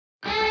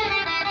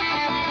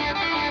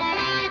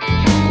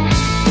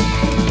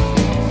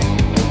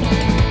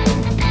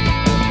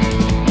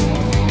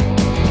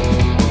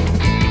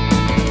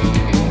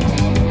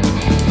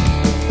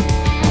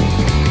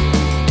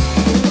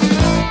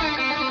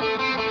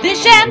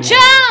Fish and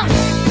Chums!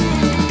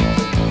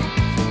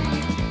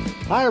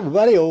 Hi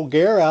everybody, old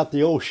Gare out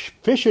the old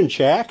fishing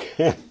shack.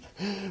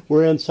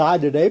 We're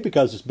inside today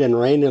because it's been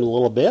raining a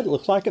little bit. It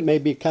looks like it may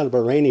be kind of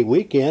a rainy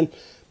weekend,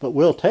 but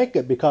we'll take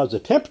it because the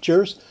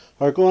temperatures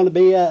are going to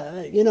be,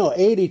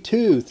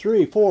 82,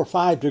 3, 4,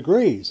 5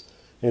 degrees.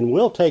 And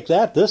we'll take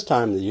that this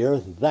time of the year.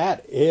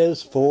 That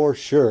is for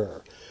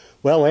sure.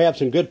 Well, we have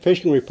some good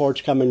fishing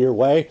reports coming your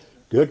way.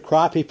 Good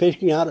crappie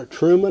fishing out at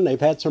Truman. They've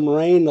had some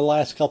rain the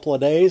last couple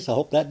of days. I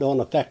hope that don't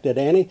affect it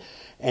any.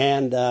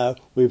 And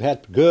we've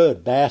had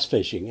good bass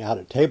fishing out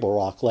at Table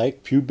Rock Lake.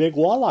 A few big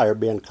walleye are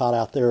being caught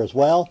out there as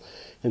well.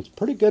 And it's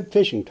pretty good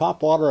fishing.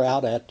 Top water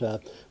out at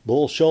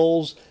Bull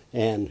Shoals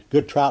and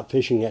good trout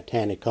fishing at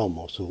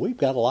Taneycomo. So we've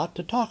got a lot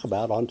to talk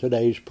about on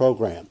today's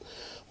program.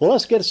 Well,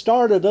 let's get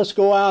started. Let's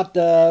go out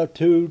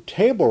to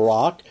Table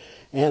Rock.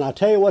 And I'll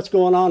tell you what's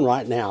going on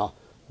right now.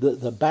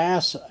 The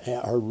bass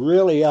are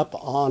really up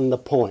on the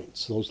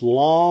points, those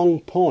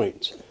long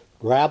points,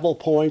 gravel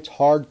points,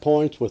 hard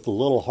points with a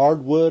little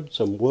hardwood,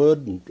 some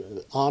wood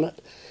on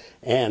it,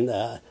 and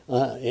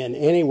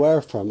anywhere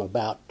from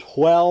about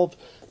 12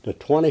 to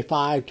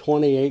 25,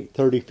 28,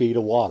 30 feet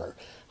of water.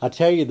 I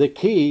tell you the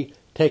key,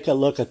 take a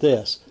look at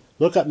this.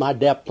 Look at my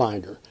depth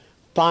finder.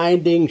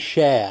 Finding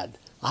shad.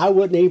 I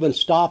wouldn't even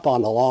stop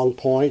on a long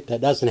point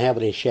that doesn't have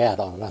any shad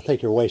on it. I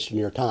think you're wasting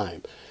your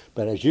time.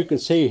 But as you can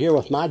see here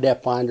with my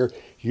depth finder,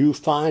 you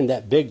find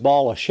that big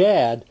ball of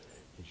shad,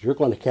 you're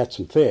going to catch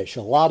some fish.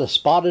 A lot of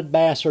spotted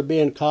bass are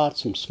being caught,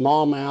 some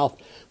smallmouth.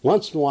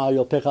 Once in a while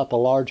you'll pick up a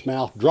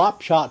largemouth.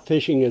 Drop shot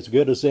fishing is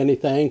good as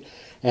anything,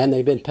 and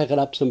they've been picking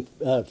up some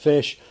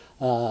fish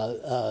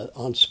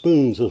on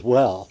spoons as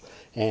well.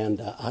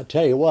 And I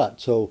tell you what,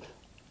 so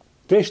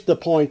fish the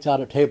points out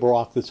at Table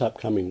Rock this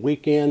upcoming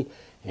weekend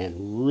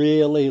and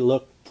really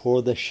look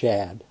for the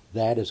shad.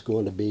 That is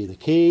going to be the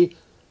key.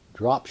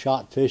 Drop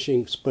shot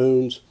fishing,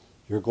 spoons,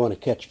 you're going to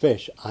catch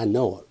fish. I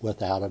know it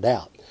without a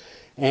doubt.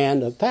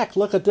 And in fact,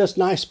 look at this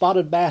nice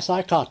spotted bass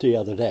I caught the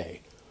other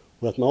day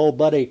with my old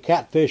buddy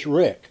Catfish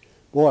Rick.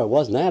 Boy,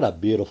 wasn't that a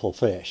beautiful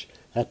fish.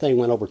 That thing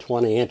went over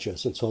 20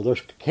 inches. And so there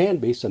can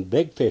be some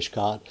big fish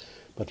caught,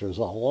 but there's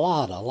a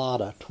lot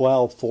of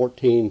 12,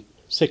 14,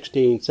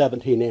 16,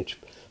 17 inch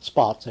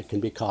spots that can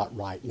be caught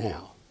right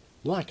now.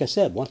 Like I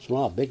said, once in a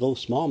while, a big old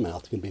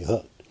smallmouth can be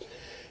hooked.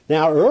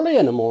 Now, early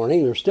in the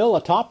morning, there's still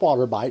a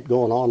topwater bite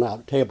going on out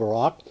at Table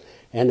Rock,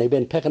 and they've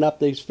been picking up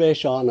these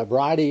fish on a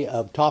variety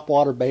of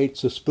topwater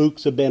baits. The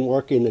spooks have been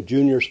working, the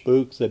junior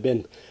spooks. They've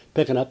been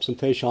picking up some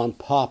fish on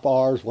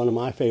pop-Rs, one of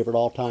my favorite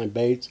all-time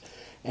baits.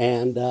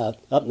 And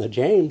up in the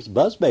James,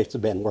 buzzbaits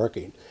have been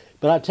working.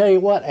 But I tell you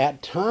what,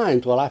 at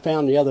times, what I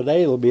found the other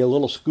day, there'll be a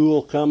little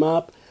school come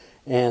up,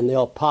 and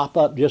they'll pop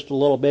up just a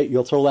little bit.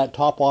 You'll throw that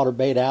topwater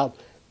bait out.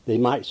 They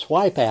might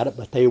swipe at it,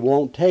 but they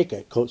won't take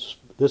it, because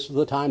this is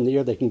the time of the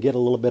year they can get a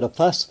little bit of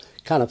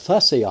kind of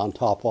fussy on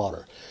top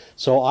water.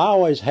 So I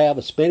always have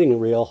a spinning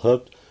reel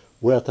hooked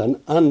with an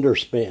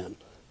underspin.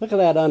 Look at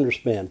that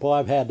underspin. Boy,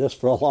 I've had this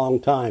for a long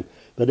time.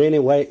 But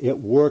anyway, it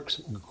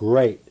works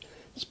great,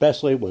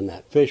 especially when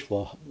that fish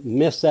will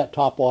miss that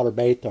top water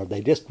bait or they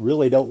just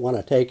really don't want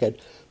to take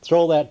it.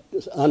 Throw that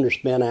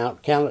underspin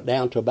out, count it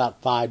down to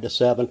about 5 to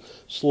 7,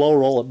 slow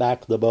roll it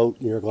back to the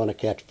boat, and you're going to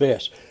catch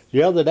fish.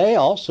 The other day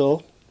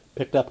also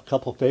picked up a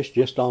couple fish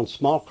just on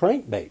small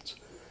crankbaits.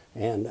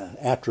 And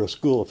after a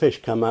school of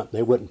fish come up,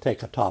 they wouldn't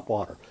take a top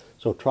water.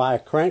 So try a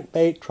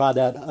crankbait, try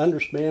that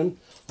underspin.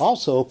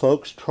 Also,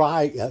 folks,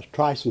 try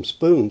some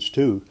spoons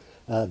too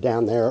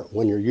down there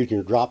when you're using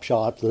your drop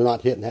shot. If they're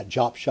not hitting that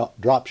drop shot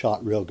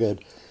real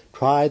good,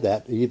 try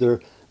that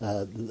either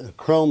a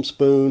chrome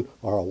spoon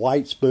or a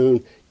white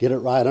spoon. Get it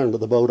right under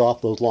the boat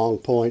off those long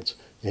points,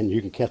 and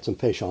you can catch some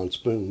fish on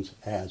spoons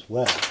as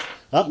well.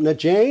 Up in the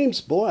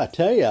James, boy, I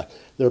tell you,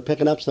 they're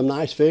picking up some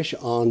nice fish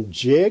on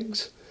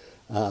jigs.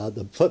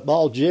 The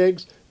football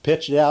jigs,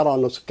 pitched out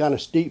on those kind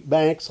of steep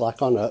banks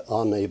like on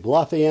the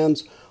bluff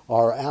ends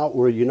or out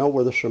where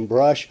where there's some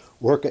brush.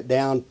 Work it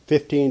down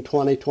 15,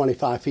 20,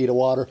 25 feet of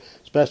water,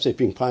 especially if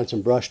you can find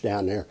some brush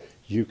down there.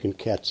 You can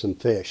catch some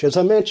fish. As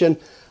I mentioned,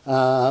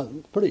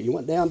 you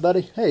went down,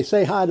 buddy? Hey,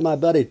 say hi to my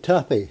buddy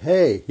Tuffy.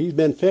 Hey, he's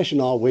been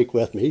fishing all week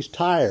with me. He's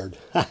tired.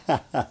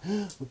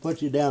 We'll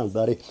put you down,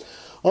 buddy.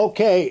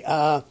 Okay,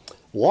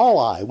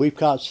 walleye. We've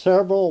caught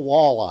several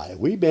walleye.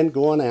 We've been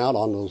going out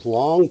on those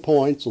long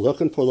points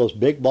looking for those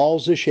big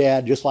balls of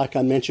shad, just like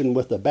I mentioned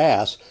with the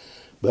bass.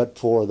 But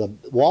for the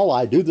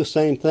walleye, do the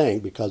same thing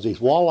because these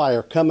walleye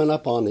are coming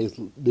up on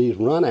these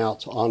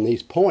runouts on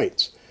these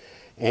points.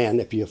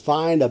 And if you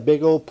find a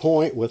big old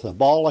point with a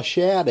ball of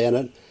shad in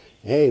it,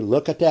 hey,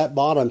 look at that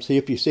bottom, see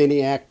if you see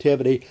any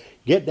activity.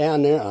 Get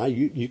down there.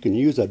 You can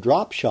use a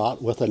drop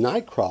shot with a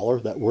night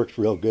crawler that works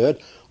real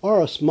good, or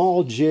a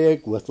small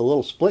jig with a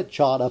little split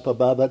shot up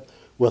above it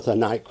with a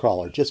night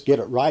crawler. Just get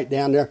it right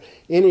down there,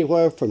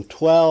 anywhere from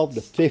 12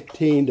 to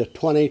 15 to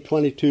 20,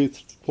 22,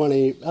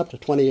 20, up to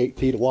 28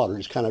 feet of water.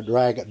 Just kind of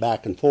drag it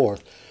back and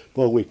forth.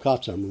 Boy, we've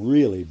caught some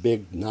really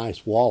big,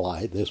 nice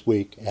walleye this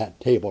week at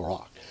Table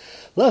Rock.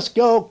 Let's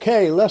go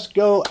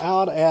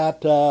out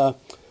at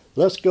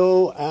let's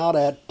go out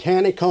at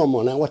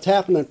Taneycomo. Now, what's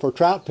happening for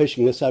trout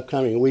fishing this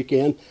upcoming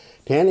weekend?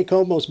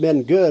 Taneycomo's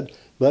been good,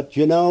 but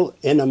you know,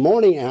 in the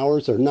morning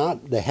hours,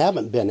 they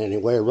haven't been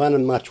anywhere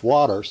running much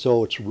water,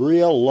 so it's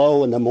real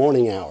low in the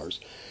morning hours.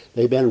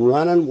 They've been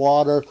running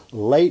water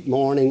late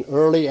morning,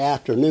 early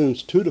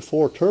afternoons, 2 to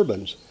 4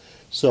 turbines.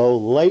 So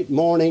late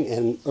morning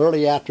and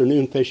early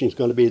afternoon fishing is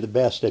going to be the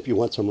best if you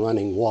want some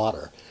running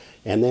water.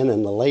 And then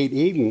in the late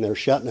evening, they're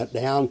shutting it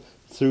down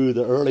through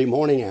the early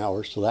morning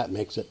hours, so that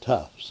makes it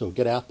tough. So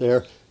get out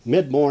there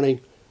mid-morning,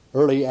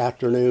 early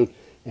afternoon,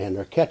 and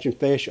they're catching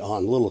fish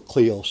on little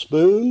Cleo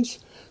spoons.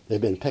 They've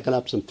been picking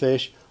up some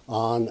fish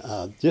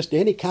on just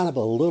any kind of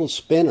a little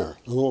spinner,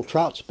 a little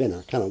trout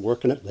spinner, kind of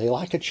working it. They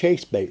like a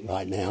chase bait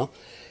right now,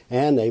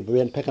 and they've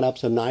been picking up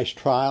some nice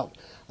trout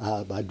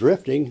by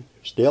drifting,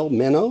 still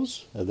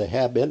minnows. They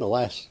have been the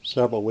last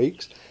several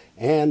weeks,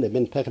 and they've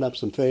been picking up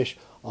some fish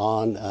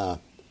on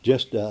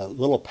just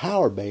little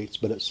power baits,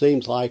 but it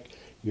seems like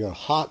your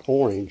hot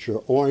orange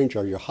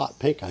or your hot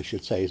pink, I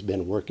should say, has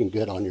been working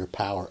good on your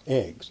power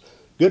eggs.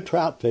 Good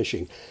trout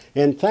fishing.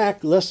 In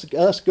fact, let's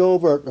go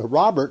over to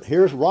Robert.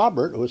 Here's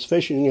Robert, who was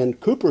fishing in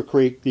Cooper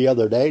Creek the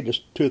other day,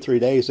 just 2 or 3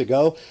 days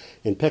ago,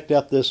 and picked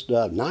up this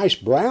nice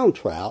brown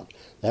trout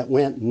that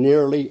went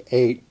nearly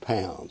 8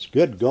 pounds.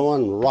 Good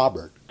going,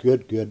 Robert.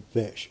 Good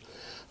fish.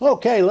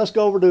 Okay, let's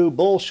go over to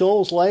Bull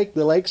Shoals Lake.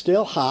 The lake's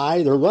still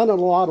high. They're running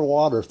a lot of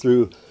water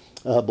through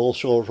Bull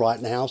Shoals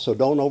right now, so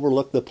don't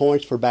overlook the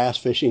points for bass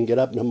fishing. Get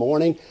up in the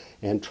morning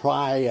and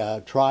try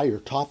your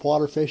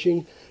topwater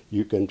fishing.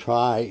 You can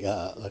try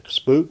like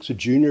spooks,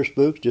 junior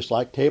spooks, just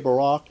like Table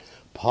Rock.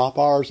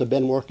 Poppars have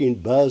been working,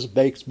 buzz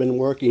bait's been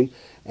working,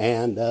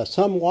 and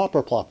some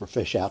whopper plopper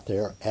fish out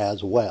there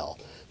as well.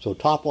 So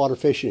topwater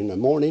fishing in the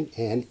morning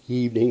and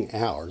evening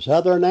hours.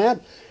 Other than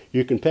that,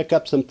 you can pick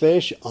up some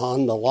fish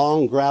on the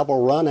long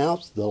gravel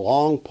runouts, the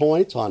long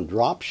points on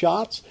drop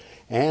shots,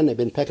 and they've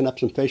been picking up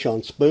some fish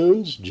on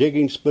spoons,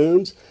 jigging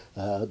spoons.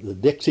 The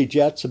Dixie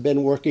Jets have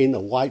been working, the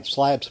white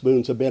slab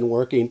spoons have been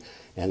working,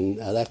 and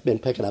that's been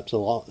picking up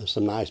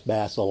some nice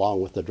bass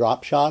along with the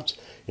drop shots.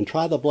 And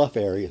try the bluff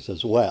areas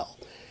as well.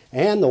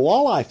 And the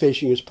walleye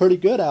fishing is pretty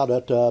good out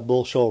at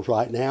Bull Shoals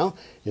right now.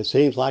 It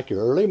seems like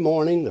your early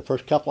morning, the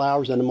first couple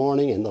hours in the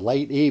morning, and the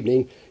late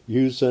evening,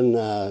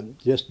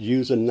 just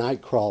using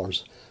night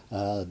crawlers,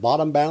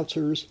 bottom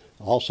bouncers,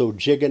 also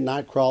jigging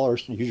night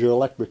crawlers. Use your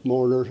electric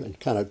motor and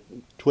kind of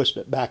twist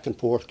it back and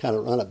forth, kind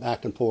of run it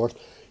back and forth.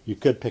 You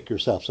could pick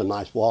yourself some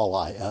nice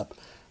walleye up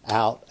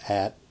out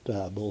at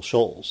Bull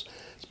Shoals.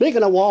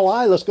 Speaking of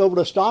walleye, let's go over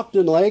to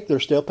Stockton Lake. They're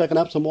still picking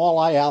up some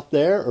walleye out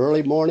there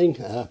early morning,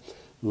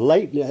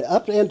 late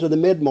up into the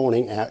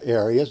mid-morning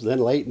areas, then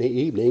late in the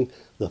evening.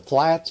 The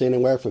flats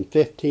anywhere from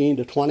 15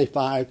 to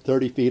 25,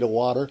 30 feet of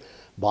water.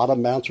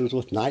 Bottom bouncers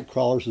with night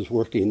crawlers is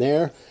working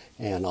there,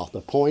 and off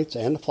the points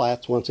and the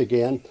flats once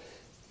again.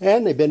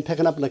 And they've been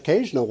picking up an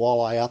occasional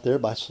walleye out there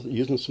by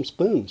using some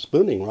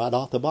spooning right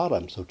off the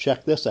bottom. So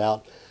check this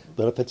out.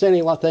 But if it's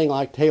anything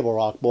like Table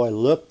Rock, boy,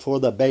 look for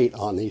the bait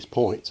on these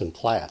points and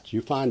flats.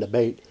 You find a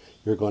bait,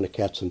 you're going to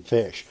catch some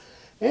fish.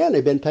 And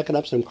they've been picking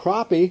up some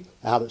crappie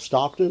out at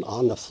Stockton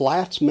on the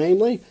flats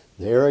mainly.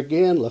 There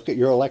again, look at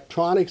your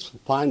electronics.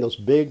 Find those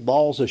big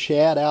balls of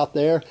shad out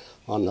there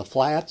on the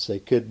flats. They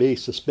could be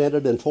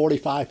suspended in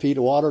 45 feet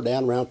of water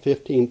down around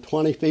 15,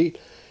 20 feet.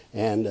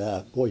 And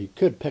boy, you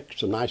could pick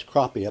some nice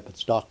crappie up at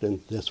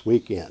Stockton this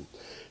weekend.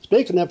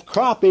 Speaking of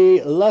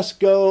crappie, let's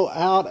go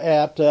out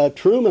at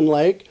Truman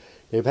Lake.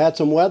 They've had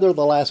some weather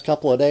the last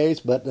couple of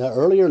days, but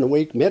earlier in the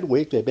week,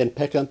 midweek, they've been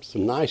picking up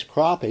some nice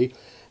crappie.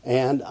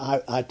 And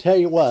I tell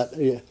you what,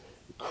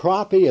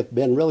 crappie have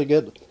been really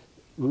good,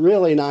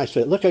 really nice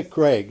fit. Look at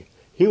Craig.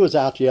 He was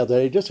out the other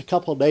day, just a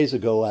couple of days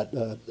ago at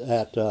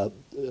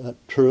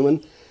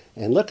Truman.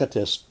 And look at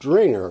this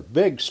stringer,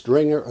 big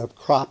stringer of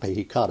crappie.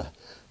 He caught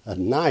a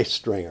nice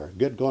stringer.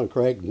 Good going,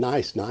 Craig.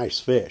 Nice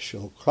fish.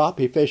 So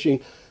crappie fishing,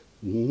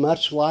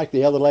 much like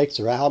the other lakes,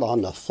 are out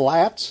on the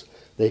flats.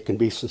 They can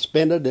be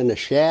suspended in the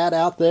shad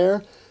out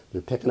there.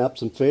 They're picking up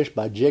some fish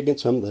by jigging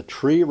some of the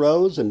tree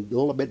rows in a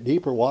little bit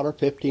deeper water,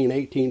 15,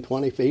 18,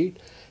 20 feet,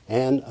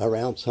 and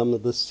around some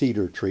of the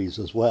cedar trees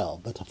as well.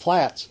 But the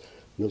flats,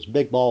 those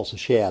big balls of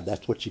shad,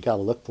 that's what you got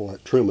to look for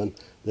at Truman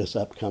this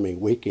upcoming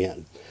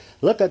weekend.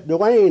 Look at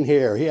Dwayne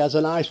here. He has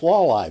a nice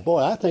walleye.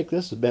 Boy, I think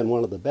this has been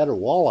one of the better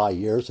walleye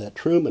years at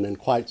Truman in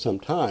quite some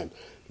time.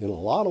 A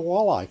lot of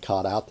walleye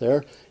caught out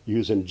there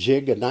using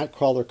jig and night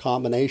crawler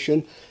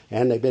combination,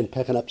 and they've been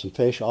picking up some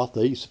fish off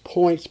these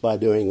points by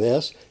doing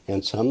this,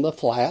 and some of the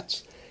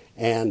flats,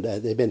 and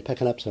they've been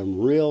picking up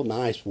some real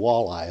nice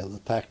walleye. In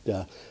fact,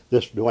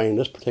 this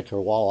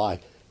particular walleye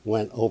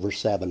went over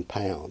 7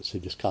 pounds. He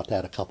just caught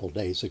that a couple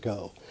days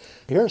ago.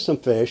 Here's some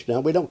fish. Now,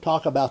 we don't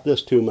talk about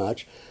this too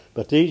much,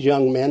 but these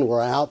young men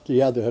were out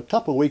a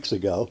couple weeks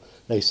ago.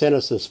 They sent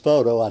us this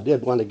photo. I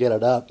did want to get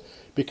it up,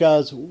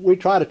 because we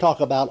try to talk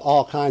about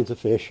all kinds of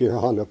fish here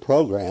on the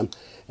program,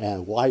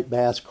 and white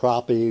bass,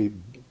 crappie,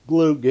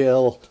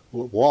 bluegill,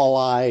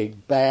 walleye,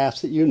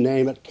 bass, you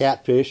name it,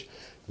 catfish.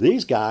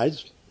 These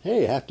guys,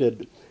 hey, have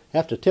to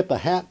have to tip a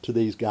hat to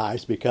these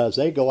guys because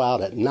they go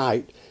out at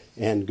night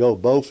and go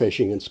bow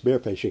fishing and spear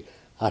fishing.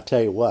 I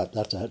tell you what,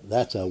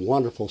 that's a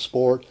wonderful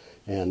sport,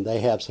 and they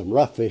have some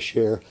rough fish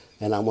here,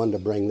 and I wanted to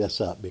bring this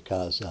up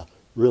because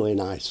really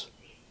nice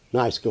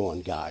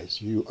going,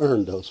 guys. You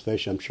earned those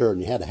fish, I'm sure,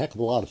 and you had a heck of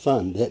a lot of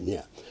fun, didn't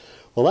you?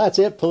 Well, that's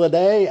it for the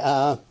day.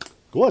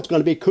 It's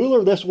going to be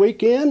cooler this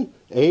weekend.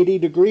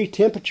 80-degree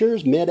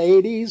temperatures,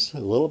 mid-80s, a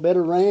little bit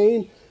of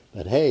rain,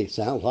 but hey,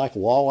 sounds like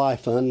walleye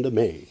fun to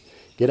me.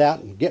 Get out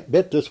and get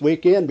bit this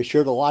weekend. Be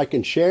sure to like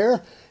and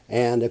share.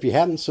 And if you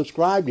haven't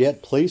subscribed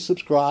yet, please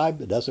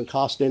subscribe. It doesn't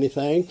cost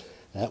anything.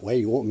 That way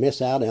you won't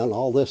miss out on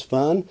all this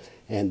fun.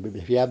 And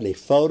if you have any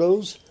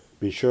photos,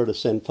 be sure to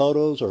send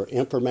photos or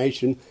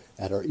information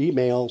at our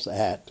emails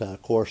at,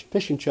 of course,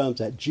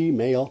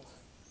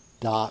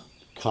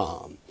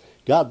 fishingchums@gmail.com.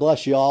 God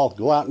bless you all.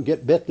 Go out and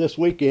get bit this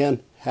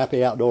weekend.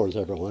 Happy outdoors,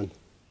 everyone.